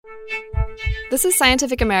This is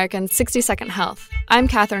Scientific American's 60-Second Health. I'm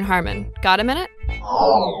Katherine Harmon. Got a minute?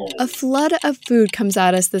 A flood of food comes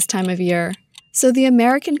at us this time of year. So the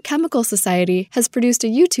American Chemical Society has produced a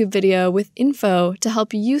YouTube video with info to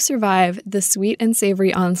help you survive the sweet and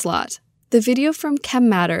savory onslaught. The video from Chem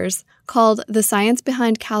Matters, called The Science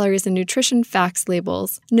Behind Calories and Nutrition Facts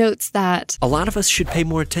Labels, notes that a lot of us should pay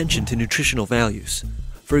more attention to nutritional values.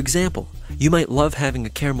 For example, you might love having a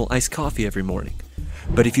caramel iced coffee every morning.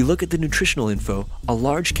 But if you look at the nutritional info, a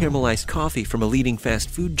large caramel iced coffee from a leading fast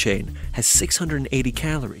food chain has 680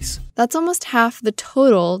 calories. That's almost half the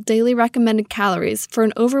total daily recommended calories for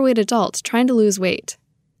an overweight adult trying to lose weight.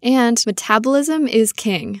 And metabolism is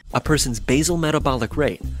king. A person's basal metabolic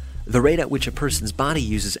rate, the rate at which a person's body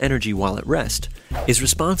uses energy while at rest, is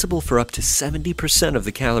responsible for up to 70% of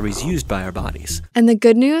the calories used by our bodies. And the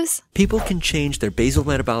good news? People can change their basal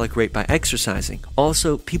metabolic rate by exercising.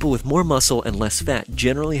 Also, people with more muscle and less fat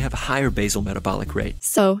generally have a higher basal metabolic rate.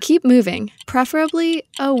 So keep moving, preferably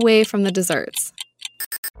away from the desserts.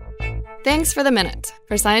 Thanks for the minute.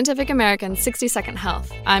 For Scientific American's 60-Second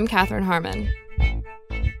Health, I'm Katherine Harmon.